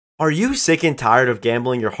Are you sick and tired of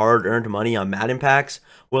gambling your hard-earned money on Madden packs?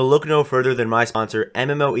 Well, look no further than my sponsor,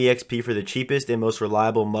 MMOEXP, for the cheapest and most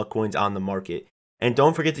reliable MUT coins on the market. And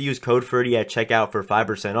don't forget to use code 30 at checkout for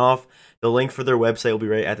 5% off. The link for their website will be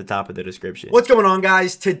right at the top of the description. What's going on,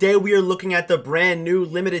 guys? Today we are looking at the brand new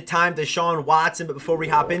limited time DESHAUN Watson. But before we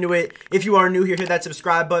hop into it, if you are new here, hit that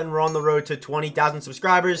subscribe button. We're on the road to 20,000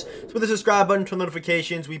 subscribers. So with the subscribe button, turn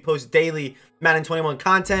notifications. We post daily Madden 21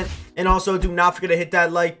 content. And also do not forget to hit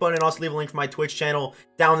that like button and also leave a link for my Twitch channel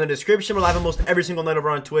down in the description. We're live almost every single night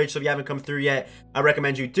over on Twitch. So if you haven't come through yet, I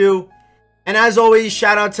recommend you do. And as always,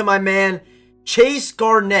 shout out to my man Chase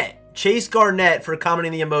Garnett for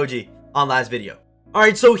commenting the emoji on last video.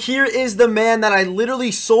 Alright, so here is the man that I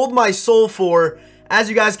literally sold my soul for. As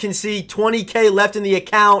you guys can see, 20K left in the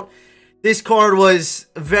account. This card was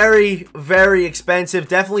very, very expensive.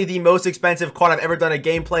 Definitely the most expensive card I've ever done a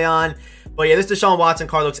gameplay on. But yeah, this DESHAUN Watson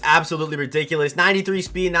card looks absolutely ridiculous. 93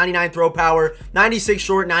 speed, 99 throw power, 96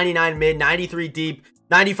 short, 99 mid, 93 deep,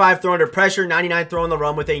 95 throw under pressure, 99 throw on the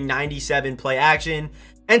run with a 97 play action.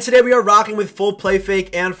 And today we are rocking with full play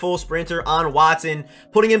fake and full sprinter on Watson,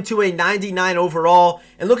 putting him to a 99 overall.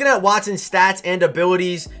 And looking at Watson's stats and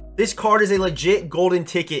abilities, this card is a legit golden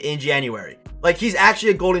ticket in January. Like, he's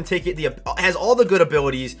actually a golden ticket. Has all the good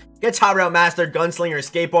abilities. Gets Hot Route Master, Gunslinger,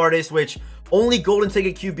 Escape Artist, which only golden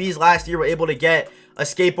ticket QBs last year were able to get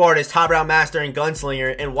Escape Artist, Hot Route Master, and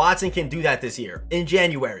Gunslinger. And Watson can do that this year in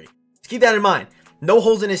January. Just keep that in mind. No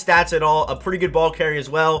holes in his stats at all. A pretty good ball carry as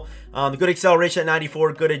well. Good acceleration at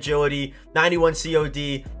 94. Good agility. 91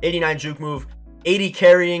 COD. 89 juke move. 80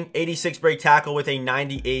 carrying. 86 break tackle with a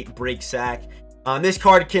 98 break sack. This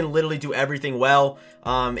card can literally do everything well.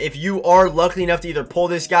 If you are lucky enough to either pull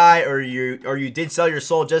this guy or you did sell your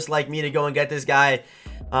soul just like me to go and get this guy,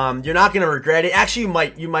 you're not going to regret it.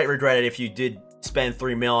 Actually, you might regret it if you did spend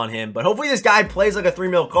 3 mil on him, but hopefully this guy plays like a 3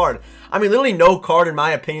 mil card. I mean, literally no card in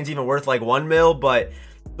my opinion is even worth like 1 mil, but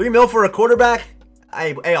 3 mil for a quarterback,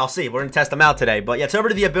 hey, I'll see. We're gonna test them out today. But yeah, it's over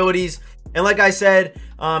to the abilities. And like I said,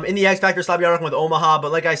 in the X Factor slot, we are working with Omaha,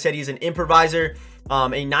 but like I said, he's an improviser,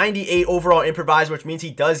 a 98 overall improviser, which means he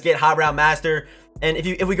does get Hot Route Master. And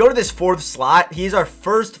if we go to this 4th slot, he's our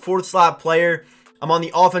first 4th slot player. I'm on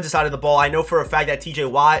the offensive side of the ball. I know for a fact that TJ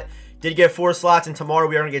Watt did get 4 slots, and tomorrow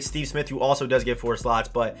we are going to get Steve Smith, who also does get 4 slots.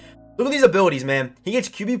 But look at these abilities, man. He gets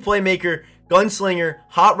QB Playmaker, Gunslinger,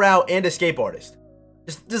 Hot Route, and Escape Artist.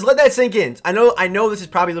 Just let that sink in. I know this is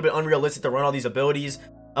probably a little bit unrealistic to run all these abilities.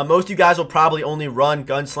 Most of you guys will probably only run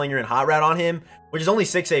Gunslinger and Hot Route on him, which is only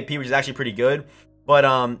 6 AP, which is actually pretty good. But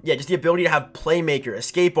yeah, just the ability to have Playmaker,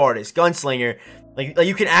 Escape Artist, Gunslinger. Like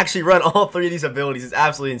you can actually run all 3 of these abilities. It's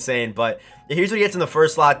absolutely insane. But yeah, here's what he gets in the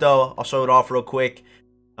 1st slot, though. I'll show it off real quick.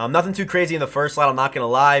 Nothing too crazy in the 1st slot, I'm not gonna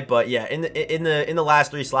lie, but yeah, in the last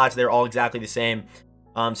 3 slots, they're all exactly the same.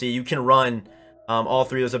 So you can run all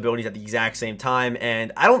 3 of those abilities at the exact same time.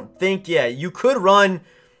 And I don't think, yeah, you could run.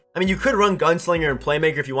 I mean, you could run Gunslinger and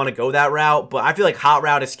Playmaker if you want to go that route, but I feel like Hot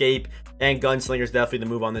Route, Escape, and Gunslinger is definitely the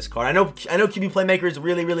move on this card. I know QB Playmaker is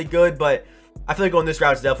really, really good, but I feel like going this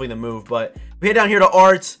route is definitely the move. But we head down here to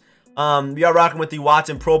arts. We are rocking with the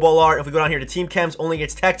Watson Pro Bowl art. If we go down here to team chems, only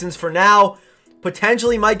gets Texans for now.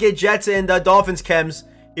 Potentially might get Jets and Dolphins chems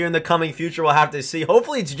here in the coming future. We'll have to see.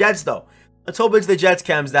 Hopefully it's Jets, though. Let's hope it's the Jets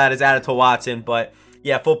chems that is added to Watson. But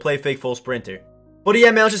yeah, full play fake, full sprinter. But yeah,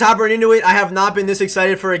 man, let's just hop right into it. I have not been this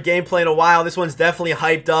excited for a gameplay in a while. This one's definitely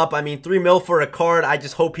hyped up. I mean, 3 mil for a card. I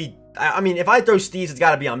just hope he... I mean, if I throw Steves, it's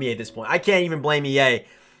got to be on me at this point. I can't even blame EA if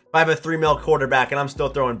I have a 3 mil quarterback and I'm still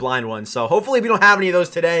throwing blind ones. So hopefully we don't have any of those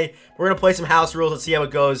today. We're going to play some house rules. Let's see how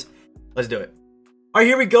it goes. Let's do it. All right,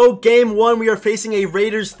 here we go. Game 1. We are facing a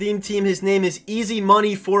Raiders theme team. His name is Easy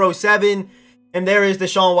Money 407. And there is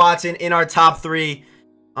DESHAUN Watson in our top 3.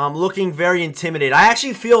 Looking very intimidated. I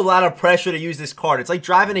actually feel a lot of pressure to use this card. It's like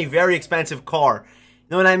driving a very expensive car. You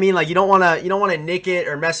know what I mean? Like you don't want to nick it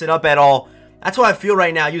or mess it up at all. That's how I feel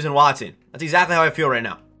right now using Watson. That's exactly how I feel right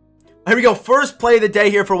now. Here we go. First play of the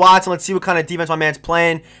day here for Watson. Let's see what kind of defense my man's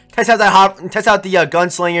playing. Test out the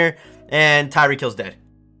Gunslinger, and Tyreek Hill's dead.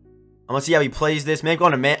 Let's see how he plays this. Man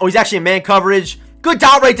going to man. Oh, he's actually in man coverage. Good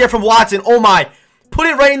dot right there from Watson. Oh my. Put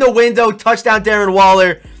it right in the window. Touchdown Darren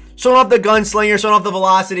Waller. Showing off the Gunslinger. Showing off the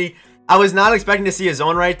velocity. I was not expecting to see a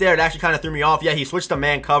zone right there. It actually kind of threw me off. Yeah, he switched to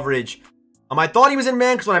man coverage. I thought he was in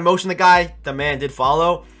man because when I motioned the guy, the man did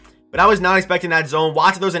follow. But I was not expecting that zone.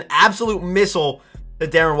 Watson throws an absolute missile to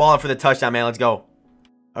Darren Waller for the touchdown, man. Let's go.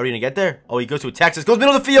 Are we going to get there? Oh, he goes to a Texas. Goes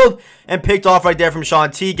middle of the field and picked off right there from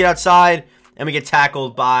Sean T. Get outside. And we get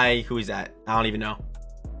tackled by, who is that? I don't even know.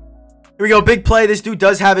 Here we go, big play. This dude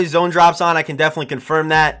does have his zone drops on. I can definitely confirm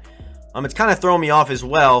that. It's kind of throwing me off as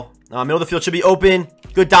well. Middle of the field should be open.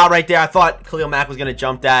 Good dot right there. I thought Khalil Mack was going to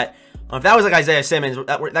jump that. If that was like Isaiah Simmons,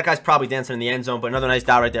 that guy's probably dancing in the end zone. But another nice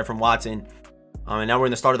dot right there from Watson. And now we're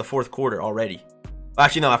in the start of the fourth quarter already. Well,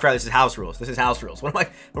 actually, no, I forgot this is house rules. This is house rules. What am I?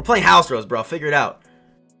 We're playing house rules, bro. Figure it out.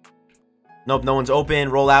 Nope, no one's open.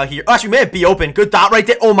 Roll out here. Oh, actually, we may be open. Good dot right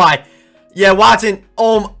there. Oh, my. Yeah, Watson.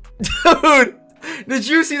 Oh, dude. Did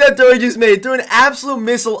you see that throw he just made? Threw an absolute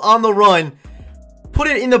missile on the run. Put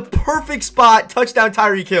it in the perfect spot. Touchdown,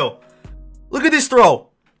 Tyreek Hill. Look at this throw.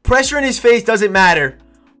 Pressure in his face doesn't matter.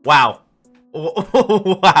 Wow.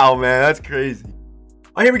 Wow, man. That's crazy. All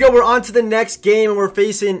right, here we go. We're on to the next game, and we're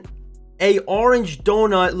facing a orange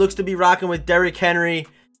donut. Looks to be rocking with Derrick Henry,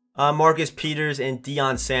 Marcus Peters, and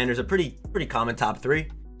Deion Sanders. A pretty common top three.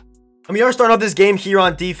 And we are starting off this game here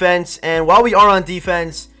on defense. And while we are on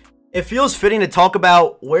defense, it feels fitting to talk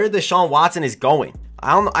about where Deshaun Watson is going.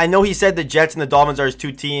 I know he said the Jets and the Dolphins are his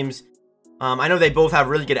two teams. I know they both have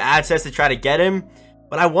really good assets to try to get him.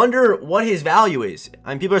 But I wonder what his value is. I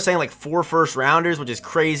mean, people are saying like 4 first-rounders, which is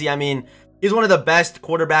crazy. I mean, he's one of the best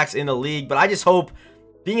quarterbacks in the league. But I just hope,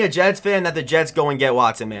 being a Jets fan, that the Jets go and get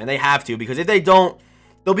Watson, man. They have to. Because if they don't,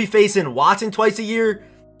 they'll be facing Watson twice a year,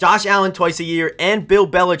 Josh Allen twice a year, and Bill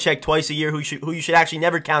Belichick twice a year, who you should actually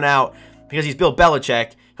never count out because he's Bill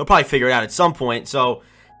Belichick. He'll probably figure it out at some point. So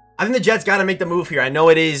I think the Jets got to make the move here. I know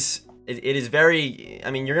it is very,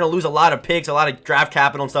 I mean, you're going to lose a lot of picks, a lot of draft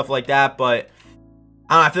capital and stuff like that. But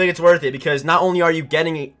I don't know, I feel like it's worth it because not only are you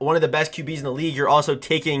getting one of the best QBs in the league, you're also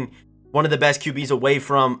taking one of the best QBs away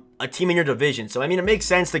from a team in your division. So, I mean, it makes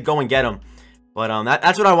sense to go and get him. But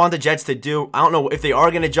that's what I want the Jets to do. I don't know if they are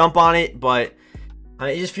going to jump on it, but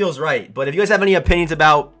it just feels right. But if you guys have any opinions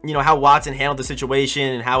about, you know, how Watson handled the situation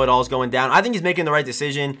and how it all is going down, I think he's making the right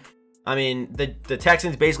decision. I mean, the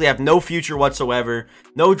Texans basically have no future whatsoever,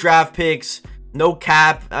 no draft picks, no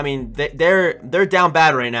cap. I mean, they're down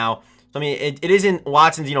bad right now. So, I mean, it isn't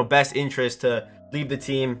Watson's, you know, best interest to leave the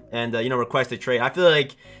team and, you know, request a trade. I feel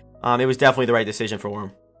like it was definitely the right decision for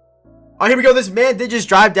him. All right, here we go. This man did just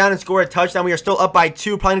drive down and score a touchdown. We are still up by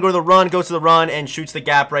 2. Planning to go to the run. Goes to the run and shoots the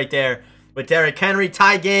gap right there with Derrick Henry.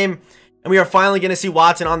 Tie game. And we are finally going to see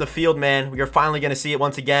Watson on the field, man. We are finally going to see it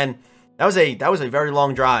once again. That was a very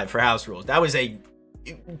long drive for house rules. That was a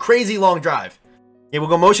crazy long drive. Yeah, we'll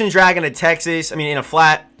go motion drag into Texas. I mean, in a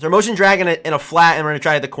flat. So motion drag in a flat, and we're going to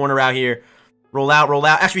try to hit the corner out here. Roll out, roll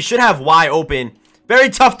out. Actually, we should have Y open.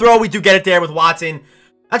 Very tough throw. We do get it there with Watson.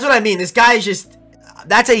 That's what I mean. This guy is just...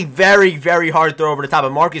 That's a very, very hard throw over the top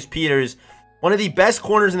of Marcus Peters. One of the best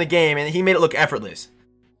corners in the game, and he made it look effortless.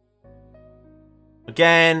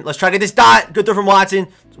 Again, let's try to get this dot. Good throw from Watson.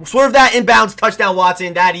 Swerve that, inbounds, touchdown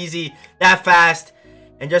Watson. That easy, that fast.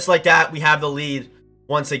 And just like that, we have the lead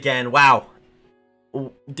once again. Wow.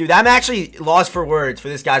 Dude, I'm actually lost for words for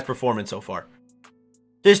this guy's performance so far.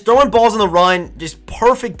 Just throwing balls on the run. Just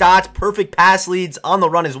perfect dots, perfect pass leads on the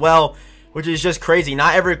run as well. Which is just crazy.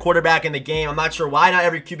 Not every quarterback in the game. I'm not sure why not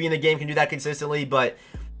every QB in the game can do that consistently. But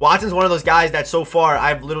Watson's one of those guys that so far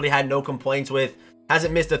I've literally had no complaints with.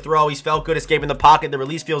 Hasn't missed a throw. He's felt good escaping the pocket. The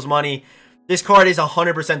release feels money. This card is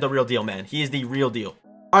 100% the real deal, man. He is the real deal.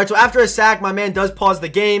 All right, so after a sack, my man does pause the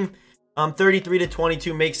game.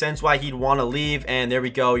 33-22 makes sense why he'd want to leave. And there we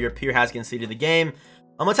go. Your peer has conceded the game.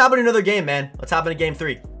 Let's hop in another game, man. Let's hop into game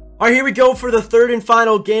 3. All right, here we go for the third and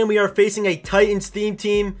final game. We are facing a Titans theme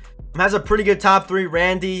team. Has a pretty good top 3.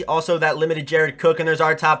 Randy, also that limited Jared Cook, and there's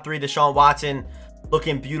our top 3. Deshaun Watson,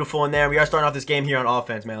 looking beautiful in there. We are starting off this game here on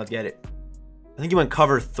offense, man. Let's get it. I think he went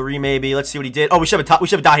cover 3, maybe. Let's see what he did. Oh, we should have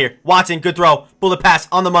a dot here. Watson, good throw, bullet pass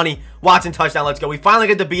on the money. Watson touchdown. Let's go. We finally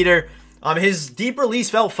get the beater. His deep release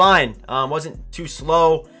felt fine. Wasn't too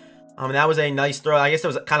slow. And that was a nice throw. I guess it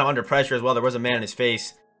was kind of under pressure as well. There was a man in his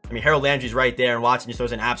face. I mean, Harold Landry's right there, and Watson just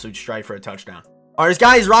throws an absolute strike for a touchdown. All right, this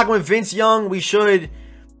guy is rocking with Vince Young. We should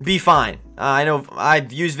be fine. I know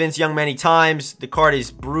I've used Vince Young many times. The card is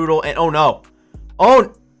brutal. And oh no.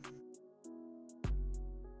 Oh.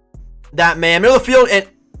 That man. Middle of the field. And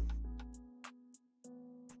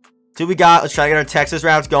see what we got. Let's try to get our Texas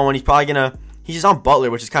routes going. He's probably going to... He's just on Butler,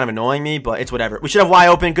 which is kind of annoying me. But it's whatever. We should have Y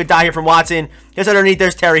open. Good die here from Watson. Gets underneath.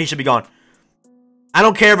 There's Terry. He should be gone. I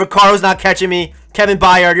don't care if Ricardo's not catching me. Kevin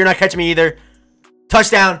Byard, you're not catching me either.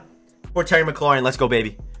 Touchdown. For Terry McLaurin. Let's go,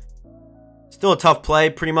 baby. Still a tough play,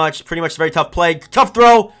 pretty much a very tough play. Tough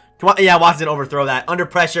throw. Come on. Yeah, Watson didn't overthrow that. Under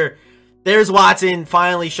pressure. There's Watson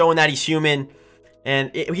finally showing that he's human.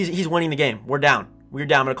 And he's winning the game. We're down. We're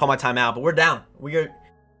down. I'm going to call my timeout, but we're down. We're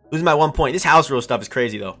losing by 1 point. This house rule stuff is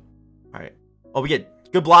crazy, though. All right. Oh, we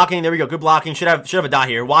get good blocking. There we go. Good blocking. Should have a dot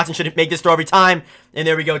here. Watson should make this throw every time. And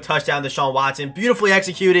there we go. Touchdown to Deshaun Watson. Beautifully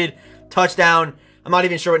executed. Touchdown. I'm not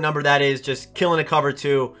even sure what number that is. Just killing a cover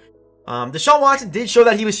 2. Deshaun Watson did show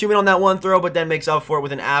that he was human on that one throw, but then makes up for it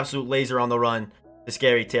with an absolute laser on the run to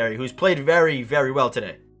Scary Terry, who's played very, very well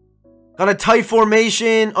today. Got a tight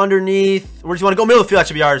formation underneath. Where do you want to go? Middle of the field, that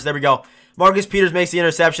should be ours. There we go. Marcus Peters makes the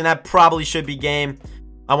interception. That probably should be game.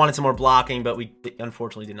 I wanted some more blocking, but we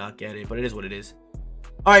unfortunately did not get it. But it is what it is.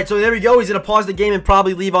 All right, so there we go. He's going to pause the game and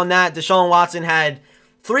probably leave on that. Deshaun Watson had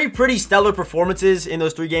 3 pretty stellar performances in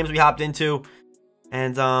those 3 games we hopped into.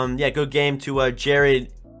 And, yeah, good game to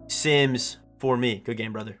Jared Sims for me. Good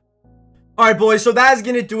game, brother. All right, boys, so that is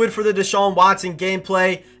going to do it for the Deshaun Watson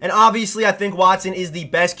gameplay. And obviously, I think Watson is the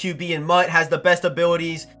best QB in MUT, has the best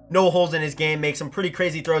abilities, no holes in his game, makes some pretty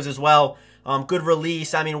crazy throws as well. Good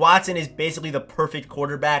release. I mean, Watson is basically the perfect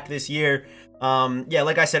quarterback this year. Yeah,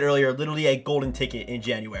 like I said earlier, literally a golden ticket in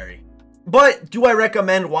January. But do I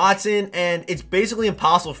recommend Watson? And it's basically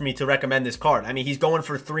impossible for me to recommend this card. I mean, he's going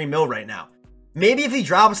for $3 mil right now. Maybe if he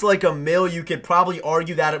drops like $1 mil, you could probably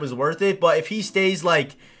argue that it was worth it. But if he stays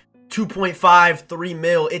like 2.5, $3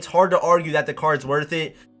 mil, it's hard to argue that the card's worth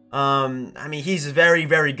it. I mean, he's very,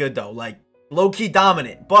 very good though. Like, low-key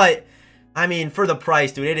dominant. But, I mean, for the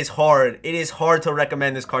price, dude, it is hard. It is hard to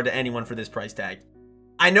recommend this card to anyone for this price tag.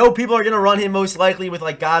 I know people are going to run him most likely with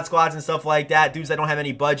like God Squads and stuff like that. Dudes that don't have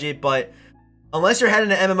any budget. But unless you're heading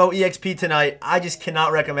to MMO EXP tonight, I just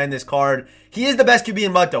cannot recommend this card. He is the best QB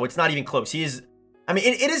in MUT though. It's not even close. He is, I mean,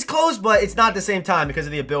 it is close, but it's not at the same time because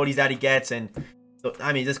of the abilities that he gets. And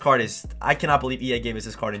I mean, this card is, I cannot believe EA gave us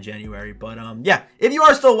this card in January. But yeah, if you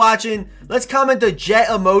are still watching, let's comment the jet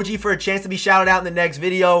emoji for a chance to be shouted out in the next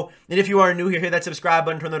video. And if you are new here, hit that subscribe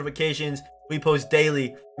button, turn notifications. We post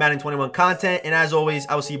daily Madden 21 content. And as always,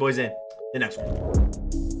 I will see you boys in the next one.